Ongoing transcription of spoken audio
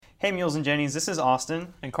Hey Mules and Jennies, this is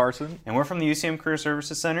Austin And Carson. and we're from the UCM Career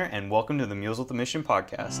Services Center, and welcome to the Mules with a Mission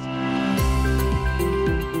podcast.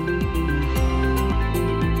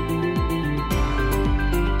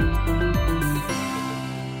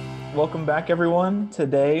 Welcome back, everyone.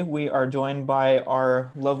 Today we are joined by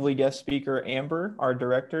our lovely guest speaker, Amber, our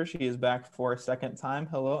director. She is back for a second time.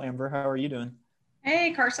 Hello, Amber. How are you doing?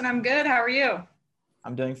 Hey, Carson, I'm good. How are you?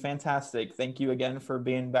 I'm doing fantastic. Thank you again for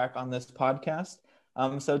being back on this podcast.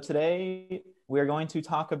 So today we are going to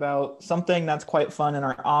talk about something that's quite fun in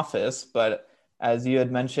our office, but as you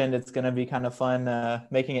had mentioned, it's going to be kind of fun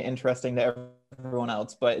making it interesting to everyone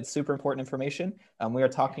else, but it's super important information. We are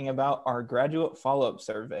talking about our graduate follow-up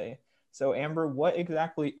survey. So Amber, what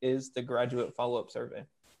exactly is the graduate follow-up survey?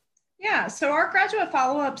 Yeah, so our graduate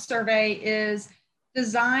follow-up survey is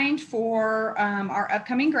designed for our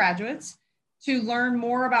upcoming graduates to learn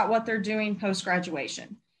more about what they're doing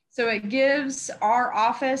post-graduation. So it gives our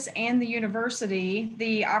office and the university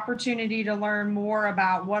the opportunity to learn more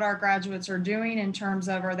about what our graduates are doing in terms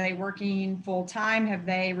of, are they working full-time? Have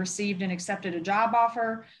they received and accepted a job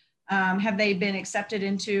offer? Have they been accepted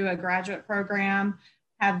into a graduate program?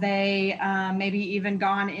 Have they maybe even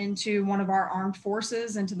gone into one of our armed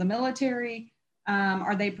forces, into the military?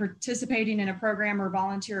 Are they participating in a program or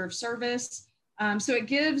volunteer of service? So it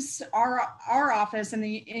gives our office and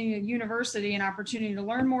the university an opportunity to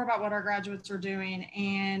learn more about what our graduates are doing.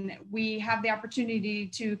 And we have the opportunity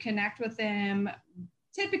to connect with them.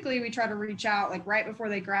 Typically, we try to reach out like right before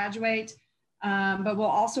they graduate, but we'll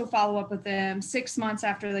also follow up with them 6 months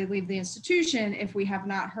after they leave the institution if we have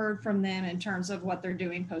not heard from them in terms of what they're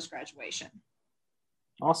doing post-graduation.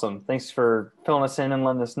 Awesome. Thanks for filling us in and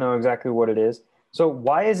letting us know exactly what it is. So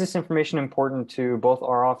why is this information important to both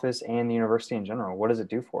our office and the university in general? What does it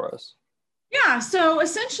do for us? Yeah, so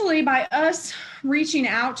essentially by us reaching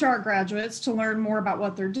out to our graduates to learn more about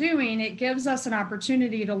what they're doing, it gives us an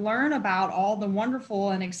opportunity to learn about all the wonderful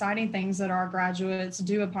and exciting things that our graduates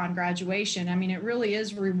do upon graduation. I mean, it really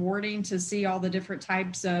is rewarding to see all the different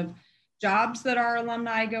types of jobs that our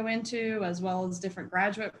alumni go into, as well as different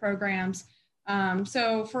graduate programs.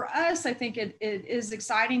 So for us, I think it is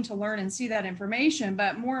exciting to learn and see that information,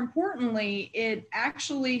 but more importantly, it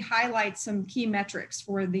actually highlights some key metrics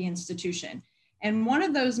for the institution. And one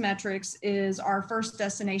of those metrics is our first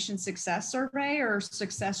destination success survey, or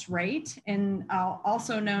success rate, and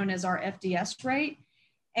also known as our FDS rate.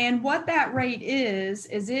 And what that rate is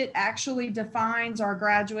it actually defines our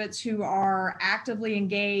graduates who are actively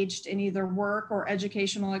engaged in either work or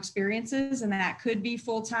educational experiences. And that could be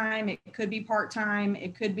full-time, it could be part-time,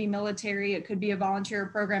 it could be military, it could be a volunteer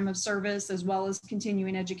program of service, as well as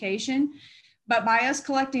continuing education. But by us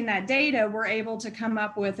collecting that data, we're able to come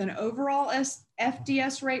up with an overall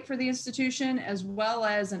FDS rate for the institution, as well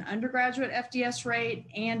as an undergraduate FDS rate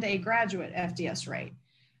and a graduate FDS rate.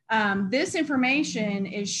 This information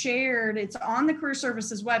is shared, it's on the Career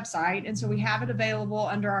Services website, and so we have it available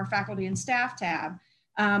under our faculty and staff tab,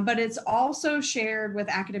 but it's also shared with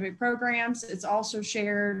academic programs. It's also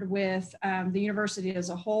shared with the university as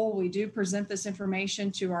a whole. We do present this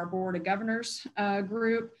information to our Board of Governors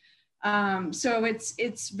group. So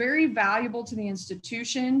it's very valuable to the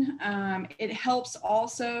institution. It helps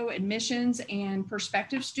also admissions and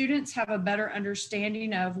prospective students have a better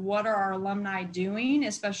understanding of what are our alumni doing,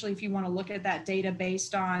 especially if you want to look at that data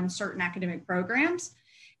based on certain academic programs.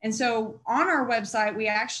 And so on our website, we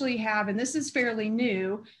actually have, and this is fairly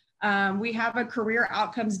new, we have a career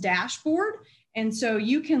outcomes dashboard. And so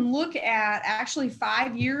you can look at actually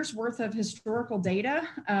 5 years worth of historical data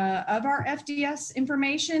of our FDS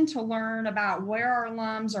information to learn about where our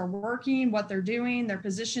alums are working, what they're doing, their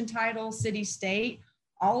position title, city, state.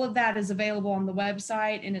 All of that is available on the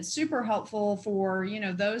website, and it's super helpful for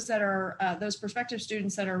those that are those prospective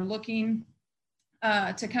students that are looking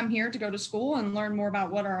to come here to go to school and learn more about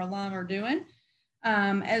what our alum are doing.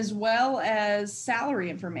 As well as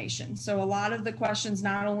salary information. So a lot of the questions,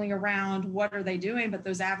 not only around what are they doing, but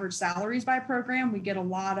those average salaries by program, we get a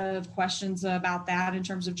lot of questions about that in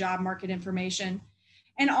terms of job market information.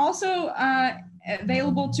 And also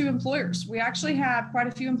available to employers. We actually have quite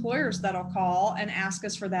a few employers that'll call and ask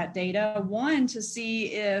us for that data. One, to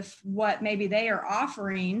see if what maybe they are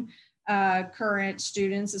offering current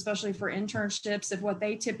students, especially for internships, if what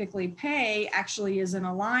they typically pay actually is in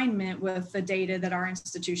alignment with the data that our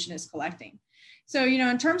institution is collecting. So,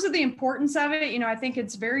 in terms of the importance of it, I think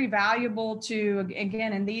it's very valuable to,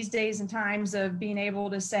 again, in these days and times of being able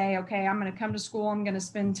to say, okay, I'm going to come to school, I'm going to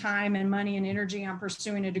spend time and money and energy on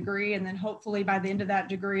pursuing a degree. And then hopefully by the end of that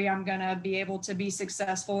degree, I'm going to be able to be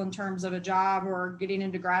successful in terms of a job or getting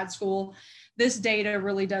into grad school. this data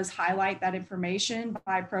really does highlight that information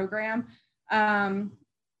by program.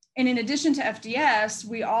 And in addition to FDS,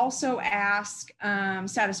 we also ask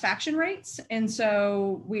satisfaction rates. And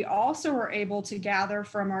so we also are able to gather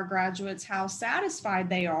from our graduates how satisfied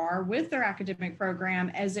they are with their academic program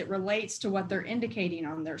as it relates to what they're indicating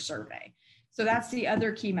on their survey. So that's the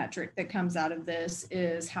other key metric that comes out of this,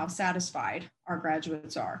 is how satisfied our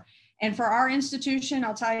graduates are. And for our institution,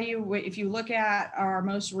 I'll tell you, if you look at our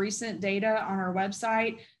most recent data on our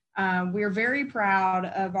website, we're very proud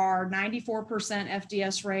of our 94%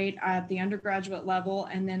 FDS rate at the undergraduate level,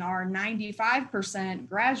 and then our 95%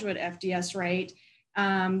 graduate FDS rate.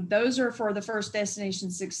 Those are for the first destination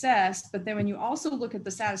success. But then when you also look at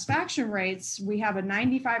the satisfaction rates, we have a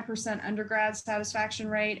 95% undergrad satisfaction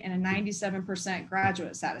rate and a 97%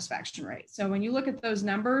 graduate satisfaction rate. So when you look at those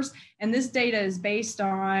numbers, and this data is based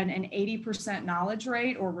on an 80% knowledge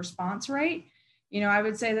rate or response rate, I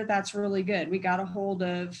would say that that's really good. We got a hold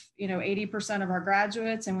of, 80% of our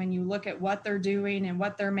graduates. And when you look at what they're doing and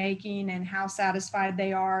what they're making and how satisfied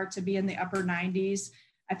they are to be in the upper 90s,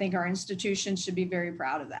 I think our institution should be very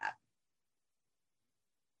proud of that.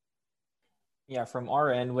 Yeah, from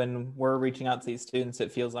our end, when we're reaching out to these students,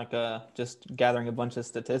 it feels like just gathering a bunch of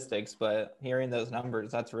statistics, but hearing those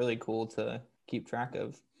numbers, that's really cool to keep track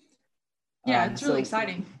of. Yeah, it's really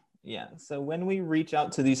exciting. Yeah. So when we reach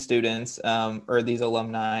out to these students or these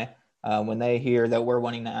alumni, when they hear that we're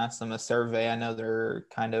wanting to ask them a survey, I know they're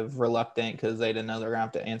kind of reluctant because they didn't know they're going to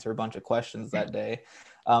have to answer a bunch of questions that day.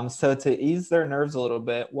 So to ease their nerves a little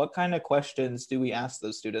bit, what kind of questions do we ask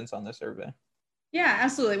those students on the survey? Yeah,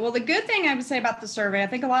 absolutely. Well, the good thing I would say about the survey, I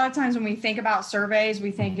think a lot of times when we think about surveys,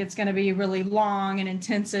 we think it's going to be really long and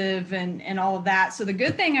intensive and all of that. So the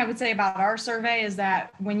good thing I would say about our survey is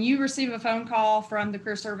that when you receive a phone call from the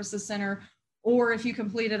Career Services Center, or if you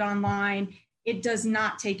complete it online, it does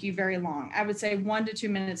not take you very long. I would say 1 to 2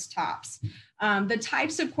 minutes tops. The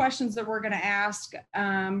types of questions that we're going to ask,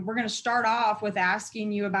 we're going to start off with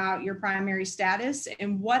asking you about your primary status.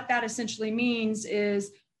 And what that essentially means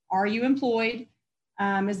is, are you employed?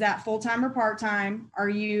 Is that full-time or part-time? Are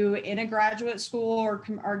you in a graduate school or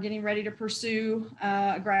are getting ready to pursue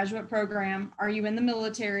a graduate program? Are you in the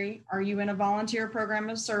military? Are you in a volunteer program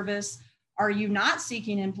of service? Are you not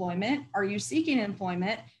seeking employment? Are you seeking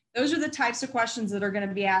employment? Those are the types of questions that are going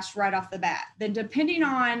to be asked right off the bat. Then depending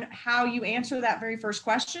on how you answer that very first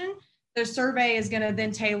question, the survey is going to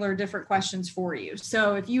then tailor different questions for you.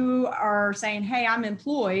 So if you are saying, hey, I'm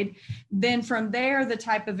employed, then from there, the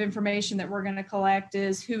type of information that we're going to collect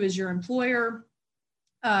is, who is your employer?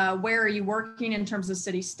 Where are you working in terms of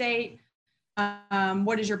city, state?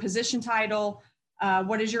 What is your position title?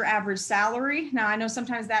 What is your average salary? Now, I know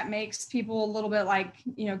sometimes that makes people a little bit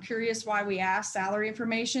curious why we ask salary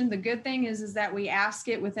information. The good thing is that we ask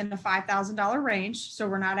it within a $5,000 range. So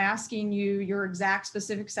we're not asking you your exact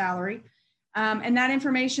specific salary. And that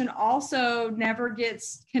information also never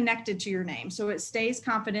gets connected to your name. So it stays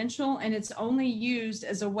confidential, and it's only used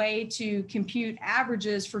as a way to compute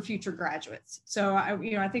averages for future graduates. So,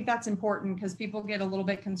 I think that's important because people get a little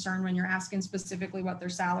bit concerned when you're asking specifically what their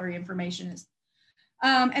salary information is.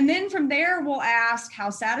 And then from there, we'll ask, how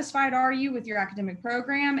satisfied are you with your academic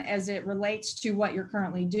program as it relates to what you're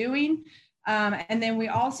currently doing? And then we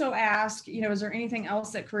also ask, is there anything else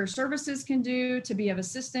that Career Services can do to be of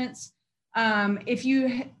assistance?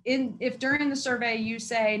 If during the survey you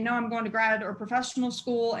say, no, I'm going to grad or professional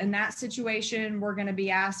school, in that situation, we're going to be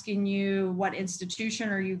asking you, what institution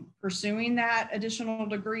are you pursuing that additional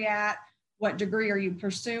degree at? What degree are you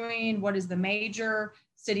pursuing? What is the major,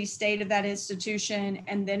 city, state of that institution?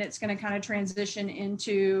 And then it's going to kind of transition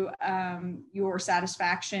into your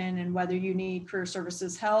satisfaction and whether you need Career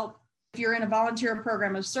Services help. If you're in a volunteer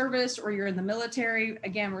program of service or you're in the military,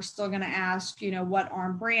 again, we're still going to ask, what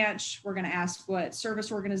armed branch. We're going to ask, what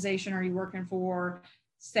service organization are you working for?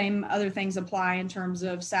 Same other things apply in terms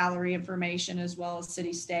of salary information as well as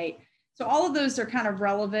city, state. So all of those are kind of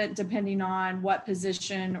relevant depending on what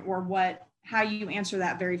position or how you answer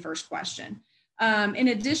that very first question. In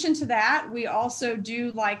addition to that, we also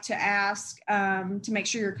do like to ask to make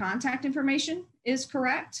sure your contact information is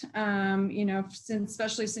correct.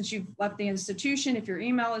 Especially since you've left the institution, if your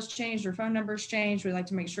email has changed or phone number's changed, we like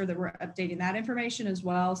to make sure that we're updating that information as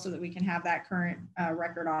well so that we can have that current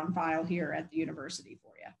record on file here at the university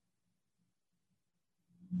for you.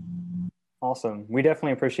 Awesome. We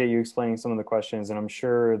definitely appreciate you explaining some of the questions, and I'm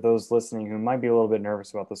sure those listening who might be a little bit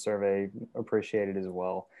nervous about the survey appreciate it as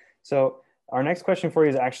well. So our next question for you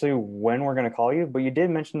is actually when we're going to call you, but you did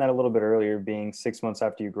mention that a little bit earlier, being 6 months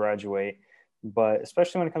after you graduate. But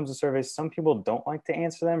especially when it comes to surveys, some people don't like to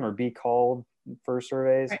answer them or be called for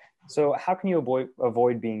surveys. Right. So how can you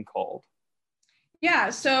avoid being called?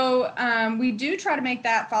 Yeah, so we do try to make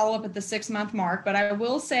that follow up at the 6-month mark, but I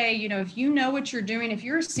will say, if you know what you're doing, if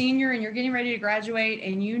you're a senior and you're getting ready to graduate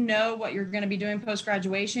and you know what you're going to be doing post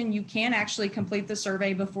graduation, you can actually complete the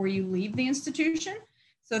survey before you leave the institution.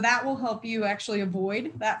 So that will help you actually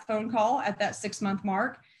avoid that phone call at that 6-month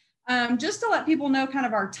mark. Just to let people know kind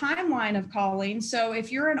of our timeline of calling. So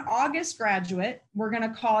if you're an August graduate, we're going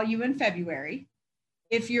to call you in February.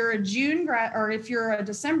 If you're a June or if you're a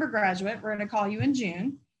December graduate, we're going to call you in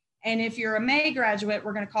June. And if you're a May graduate,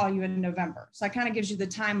 we're going to call you in November. So that kind of gives you the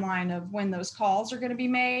timeline of when those calls are going to be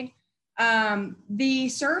made. The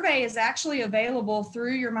survey is actually available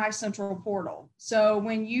through your MyCentral portal. So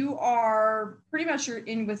when you are pretty much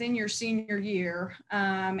within your senior year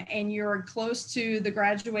and you're close to the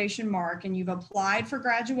graduation mark and you've applied for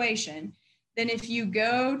graduation, then if you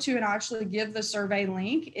go to and actually give the survey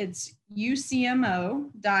link, it's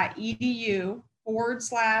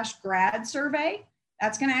ucmo.edu/grad survey.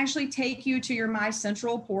 That's going to actually take you to your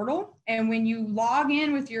MyCentral portal. And when you log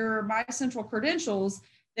in with your MyCentral credentials,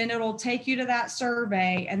 then it'll take you to that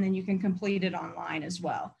survey and then you can complete it online as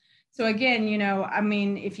well. So again,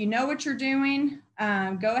 if you know what you're doing,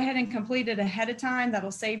 go ahead and complete it ahead of time.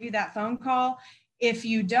 That'll save you that phone call. If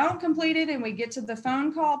you don't complete it and we get to the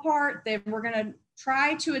phone call part, then we're going to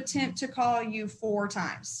try to attempt to call you 4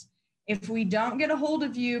 times. If we don't get a hold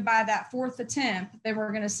of you by that 4th attempt, then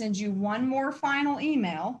we're going to send you one more final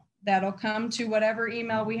email that'll come to whatever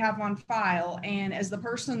email we have on file. And as the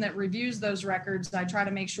person that reviews those records, I try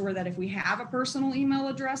to make sure that if we have a personal email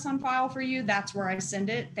address on file for you, that's where I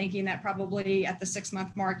send it, thinking that probably at the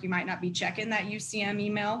 6-month mark, you might not be checking that UCM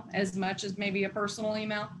email as much as maybe a personal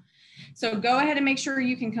email. So go ahead and make sure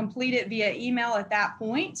you can complete it via email at that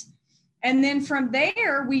point. And then from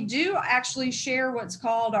there, we do actually share what's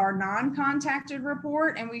called our non-contacted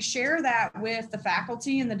report. And we share that with the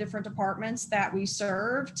faculty in the different departments that we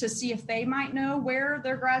serve to see if they might know where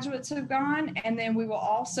their graduates have gone. And then we will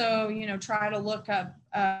also, try to look up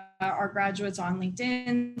our graduates on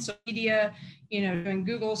LinkedIn, social media, doing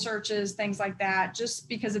Google searches, things like that, just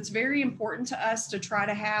because it's very important to us to try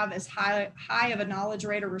to have as high of a knowledge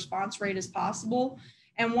rate or response rate as possible.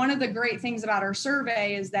 And one of the great things about our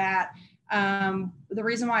survey is that the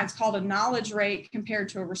reason why it's called a knowledge rate compared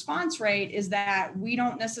to a response rate is that we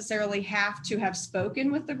don't necessarily have to have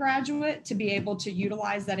spoken with the graduate to be able to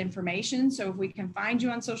utilize that information. So if we can find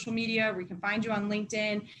you on social media, we can find you on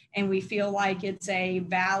LinkedIn, and we feel like it's a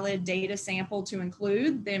valid data sample to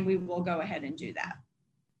include, then we will go ahead and do that.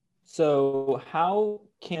 So how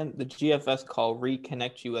can the GFS call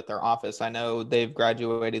reconnect you with their office? I know they've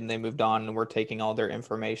graduated and they moved on and we're taking all their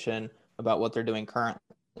information about what they're doing currently,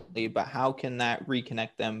 but how can that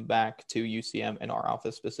reconnect them back to UCM in our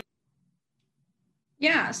office specifically?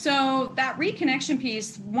 Yeah, so that reconnection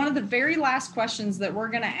piece, one of the very last questions that we're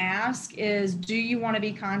going to ask is, do you want to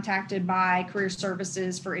be contacted by Career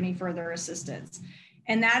Services for any further assistance?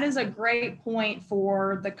 And that is a great point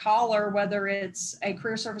for the caller, whether it's a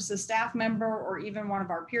Career Services staff member or even one of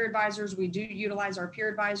our peer advisors. We do utilize our peer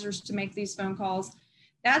advisors to make these phone calls.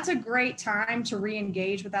 That's a great time to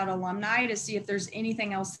re-engage with that alumni to see if there's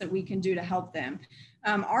anything else that we can do to help them.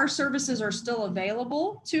 Our services are still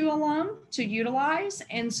available to alum to utilize.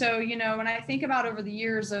 And so, when I think about over the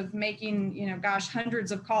years of making,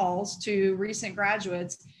 hundreds of calls to recent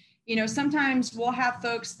graduates, sometimes we'll have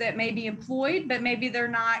folks that may be employed, but maybe they're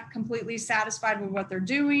not completely satisfied with what they're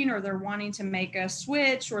doing, or they're wanting to make a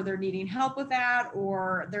switch, or they're needing help with that,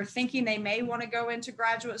 or they're thinking they may want to go into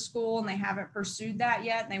graduate school and they haven't pursued that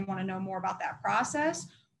yet, and they want to know more about that process.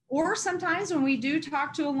 Or sometimes when we do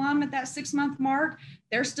talk to alum at that 6-month mark,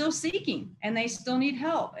 they're still seeking and they still need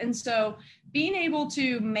help. And so being able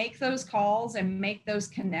to make those calls and make those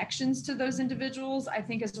connections to those individuals, I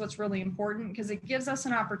think is what's really important, because it gives us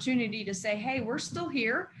an opportunity to say, hey, we're still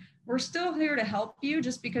here. We're still here to help you.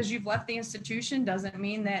 Just because you've left the institution doesn't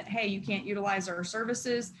mean that, hey, you can't utilize our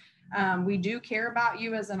services. We do care about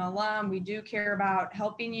you as an alum. We do care about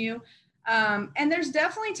helping you. And there's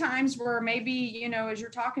definitely times where maybe, as you're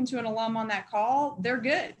talking to an alum on that call, they're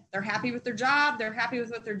good. They're happy with their job. They're happy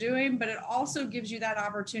with what they're doing, but it also gives you that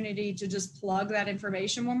opportunity to just plug that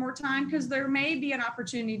information one more time, because there may be an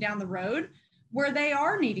opportunity down the road where they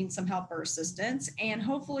are needing some help or assistance. And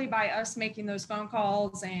hopefully by us making those phone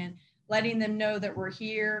calls and letting them know that we're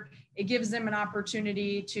here, it gives them an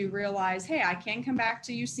opportunity to realize, hey, I can come back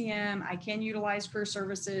to UCM. I can utilize Career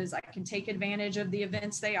Services. I can take advantage of the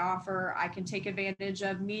events they offer. I can take advantage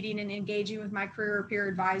of meeting and engaging with my career or peer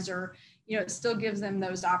advisor. It still gives them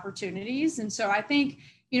those opportunities. And so I think,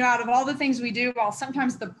 out of all the things we do, while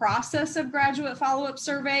sometimes the process of graduate follow-up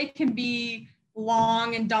survey can be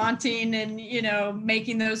long and daunting and,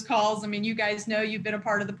 making those calls. I mean, you guys know, you've been a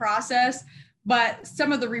part of the process, but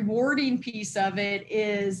some of the rewarding piece of it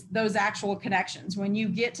is those actual connections. When you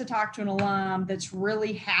get to talk to an alum that's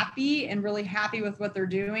really happy with what they're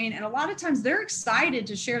doing. And a lot of times they're excited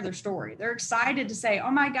to share their story. They're excited to say,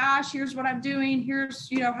 oh my gosh, here's what I'm doing. Here's,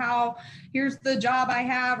 here's the job I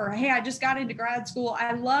have, or, hey, I just got into grad school.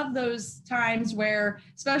 I love those times where,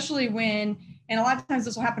 especially when, and a lot of times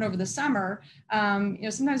this will happen over the summer,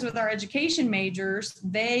 sometimes with our education majors,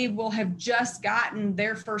 they will have just gotten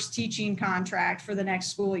their first teaching contract for the next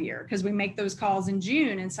school year, because we make those calls in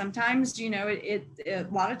June. And sometimes, a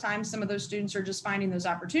lot of times some of those students are just finding those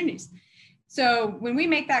opportunities. So when we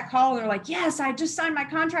make that call, they're like, yes, I just signed my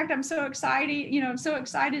contract. I'm so excited. I'm so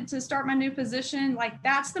excited to start my new position. Like,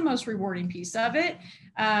 that's the most rewarding piece of it.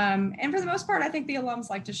 And for the most part, I think the alums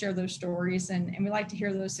like to share those stories, and we like to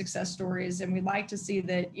hear those success stories. And we like to see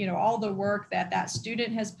that, all the work that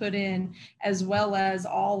student has put in, as well as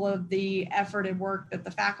all of the effort and work that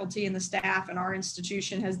the faculty and the staff and our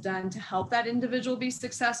institution has done to help that individual be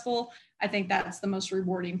successful. I think that's the most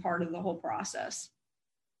rewarding part of the whole process.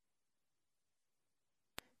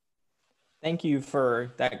 Thank you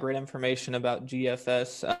for that great information about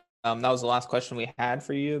GFS. That was the last question we had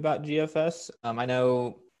for you about GFS. I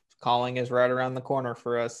know calling is right around the corner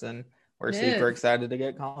for us, and we're super excited to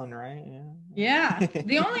get calling, right? Yeah.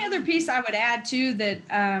 The only other piece I would add too that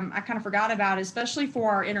I kind of forgot about, especially for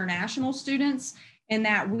our international students, in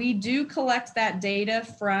that we do collect that data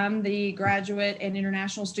from the Graduate and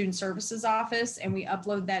International Student Services Office, and we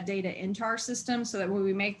upload that data into our system, so that when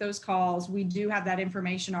we make those calls, we do have that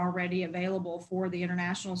information already available for the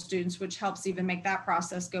international students, which helps even make that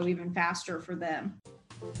process go even faster for them.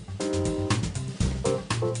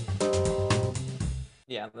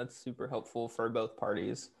 Yeah, that's super helpful for both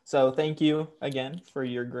parties. So thank you again for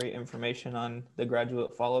your great information on the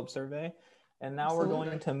graduate follow-up survey. And now Absolutely. We're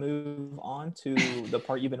going to move on to the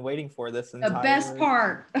part you've been waiting for this entire... The best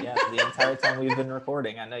part. Yeah, the entire time we've been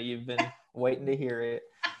recording. I know you've been waiting to hear it.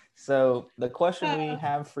 So the question we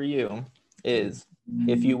have for you is,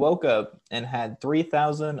 if you woke up and had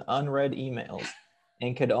 3,000 unread emails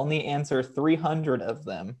and could only answer 300 of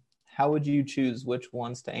them, how would you choose which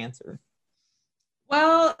ones to answer?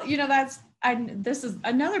 Well, this is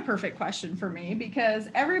another perfect question for me, because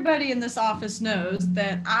everybody in this office knows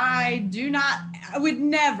that I would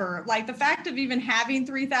never, like, the fact of even having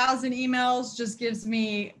 3,000 emails just gives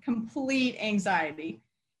me complete anxiety.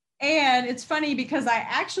 And it's funny because I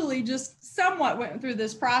actually just somewhat went through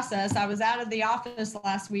this process. I was out of the office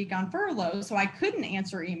last week on furlough, so I couldn't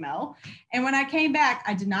answer email. And when I came back,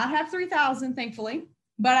 I did not have 3,000, thankfully,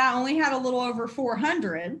 but I only had a little over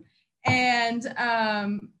 400. And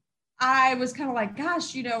I was kind of like,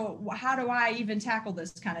 gosh, how do I even tackle this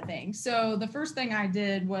kind of thing? So the first thing I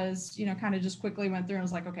did was, kind of just quickly went through and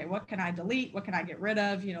was like, okay, what can I delete? What can I get rid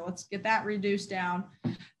of? Let's get that reduced down.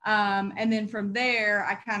 And then from there,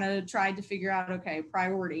 I kind of tried to figure out, okay,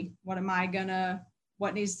 priority.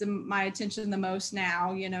 What needs my attention the most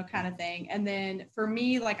now, kind of thing. And then for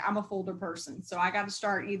me, like, I'm a folder person. So I got to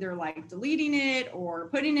start either like deleting it or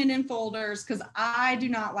putting it in folders, because I do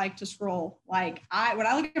not like to scroll. Like, when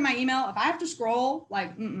I look at my email, if I have to scroll,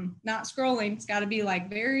 like, not scrolling. It's got to be like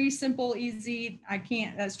very simple, easy.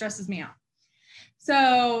 That stresses me out.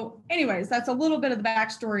 So anyways, that's a little bit of the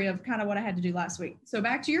backstory of kind of what I had to do last week. So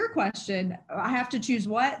back to your question, I have to choose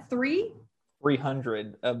what?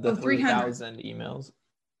 300 of the 3,000 emails.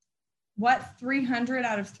 What 300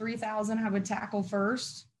 out of 3,000 I would tackle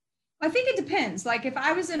first? I think it depends. Like, if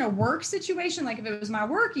I was in a work situation, like if it was my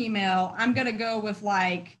work email, I'm going to go with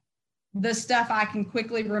like the stuff I can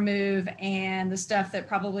quickly remove and the stuff that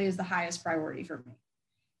probably is the highest priority for me.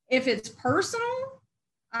 If it's personal,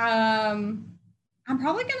 I'm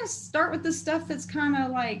probably going to start with the stuff that's kind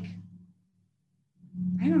of like,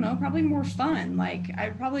 I don't know, probably more fun. Like,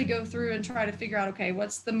 I'd probably go through and try to figure out, okay,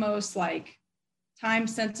 what's the most like time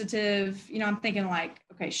sensitive, I'm thinking like,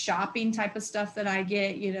 okay, shopping type of stuff that I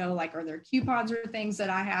get, like, are there coupons or things that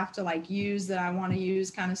I have to like use that I want to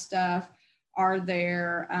use kind of stuff? Are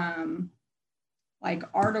there like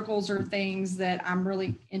articles or things that I'm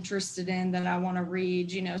really interested in that I want to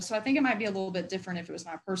read, So I think it might be a little bit different if it was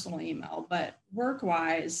my personal email, but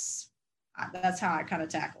work-wise, that's how I kind of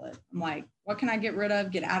tackle it. I'm like, what can I get rid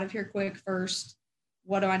of, get out of here quick first?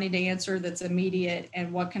 What do I need to answer that's immediate?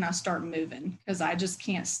 And what can I start moving? Because I just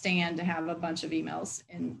can't stand to have a bunch of emails,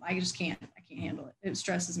 and I can't handle it. It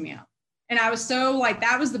stresses me out. And I was so like,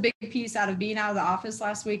 that was the big piece out of being out of the office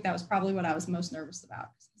last week. That was probably what I was most nervous about.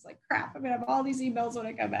 It's like, crap, I'm going to have all these emails when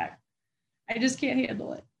I come back. I just can't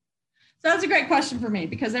handle it. So that's a great question for me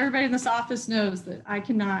because everybody in this office knows that I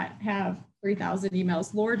cannot have 3,000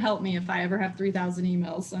 emails. Lord help me if I ever have 3,000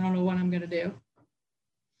 emails. I don't know what I'm going to do.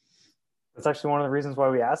 That's actually one of the reasons why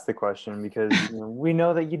we asked the question, because we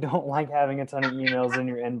know that you don't like having a ton of emails in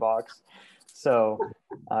your inbox. So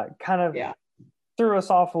kind of threw us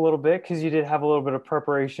off a little bit because you did have a little bit of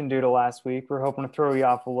preparation due to last week. We're hoping to throw you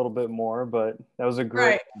off a little bit more, but that was a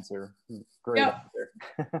great answer. Great answer.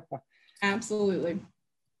 Absolutely.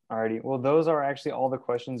 Alrighty. Well, those are actually all the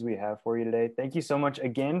questions we have for you today. Thank you so much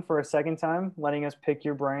again for a second time, letting us pick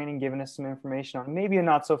your brain and giving us some information on maybe a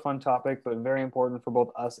not so fun topic, but very important for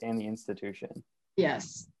both us and the institution.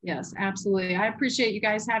 Yes, absolutely. I appreciate you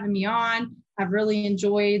guys having me on. I've really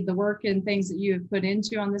enjoyed the work and things that you have put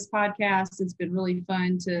into on this podcast. It's been really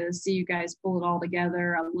fun to see you guys pull it all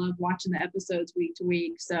together. I love watching the episodes week to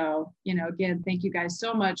week. So, again, thank you guys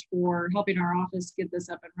so much for helping our office get this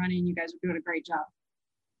up and running. You guys are doing a great job.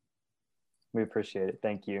 We appreciate it.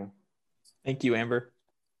 Thank you. Thank you, Amber.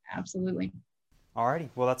 Absolutely. Alrighty.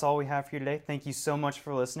 Well, that's all we have for you today. Thank you so much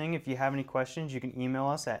for listening. If you have any questions, you can email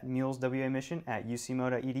us at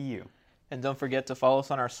muleswamission@ucmo.edu. And don't forget to follow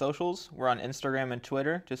us on our socials. We're on Instagram and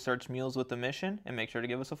Twitter. Just search Mules with a Mission and make sure to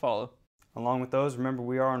give us a follow. Along with those, remember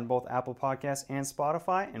we are on both Apple Podcasts and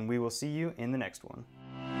Spotify, and we will see you in the next one.